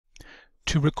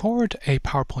To record a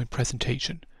PowerPoint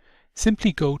presentation,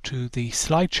 simply go to the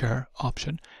slide share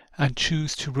option and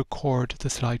choose to record the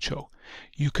slideshow.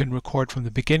 You can record from the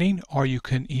beginning, or you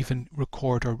can even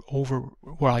record or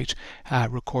overwrite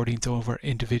recordings over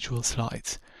individual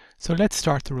slides. So let's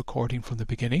start the recording from the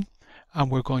beginning,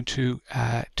 and we're going to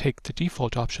take the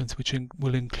default options, which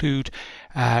will include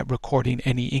recording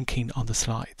any inking on the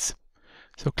slides.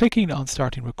 So clicking on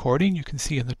starting recording, you can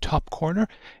see in the top corner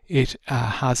it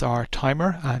has our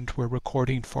timer, and we're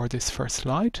recording for this first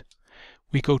slide.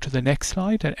 We go to the next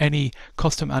slide and any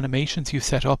custom animations you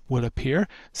set up will appear.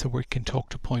 So we can talk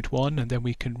to point 1 and then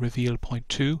we can reveal point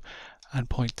 2 and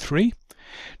point 3.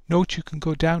 Note you can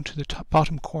go down to the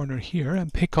bottom corner here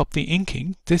and pick up the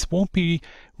inking. This won't be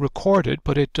recorded,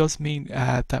 but it does mean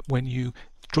that when you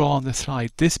draw on the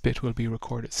slide, this bit will be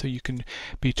recorded. So you can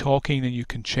be talking and you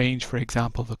can change, for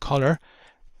example, the color,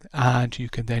 and you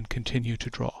can then continue to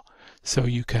draw. So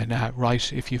you can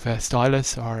write, if you have a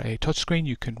stylus or a touchscreen,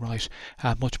 you can write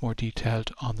much more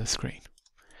detailed on the screen.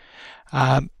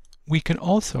 We can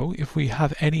also, if we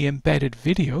have any embedded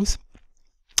videos,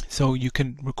 so you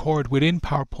can record within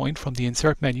PowerPoint from the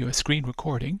insert menu a screen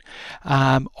recording,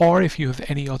 or if you have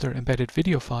any other embedded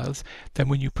video files, then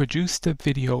when you produce the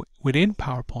video within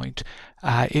PowerPoint,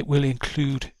 it will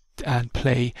include and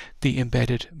play the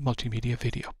embedded multimedia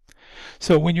video.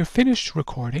 So when you're finished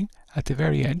recording, at the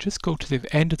very end, just go to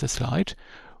the end of the slide.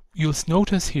 You'll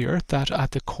notice here that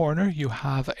at the corner you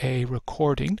have a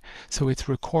recording, so it's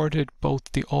recorded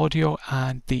both the audio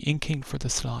and the inking for the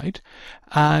slide,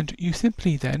 and you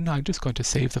simply then, I'm just going to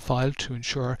save the file to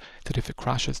ensure that if it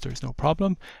crashes there's no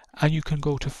problem, and you can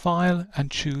go to File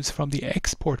and choose from the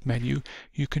Export menu.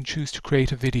 You can choose to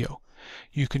create a video.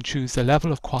 You can choose the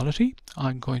level of quality.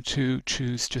 I'm going to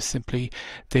choose just simply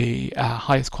the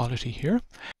highest quality here.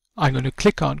 I'm going to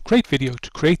click on Create Video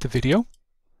to create the video.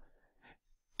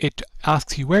 It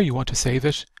asks you where you want to save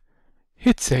it.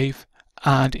 Hit Save,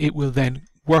 and it will then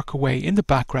work away in the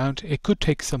background. It could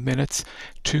take some minutes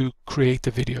to create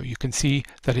the video. You can see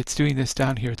that it's doing this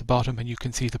down here at the bottom, and you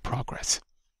can see the progress.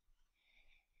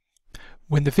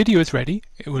 When the video is ready,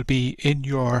 it will be in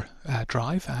your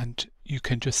drive, and you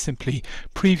can just simply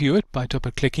preview it by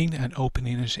double-clicking and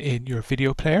opening it in your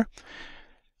video player.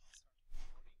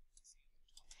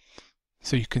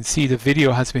 So you can see the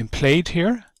video has been played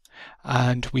here,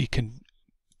 and we can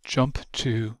jump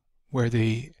to where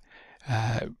the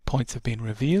points have been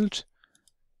revealed.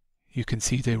 You can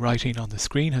see the writing on the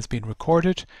screen has been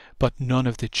recorded, but none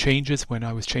of the changes when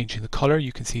I was changing the color,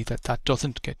 you can see that that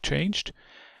doesn't get changed.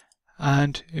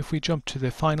 And if we jump to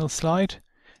the final slide,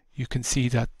 you can see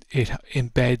that it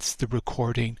embeds the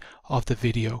recording of the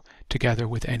video together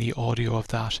with any audio of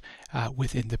that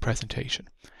within the presentation.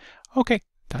 Okay,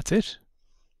 that's it.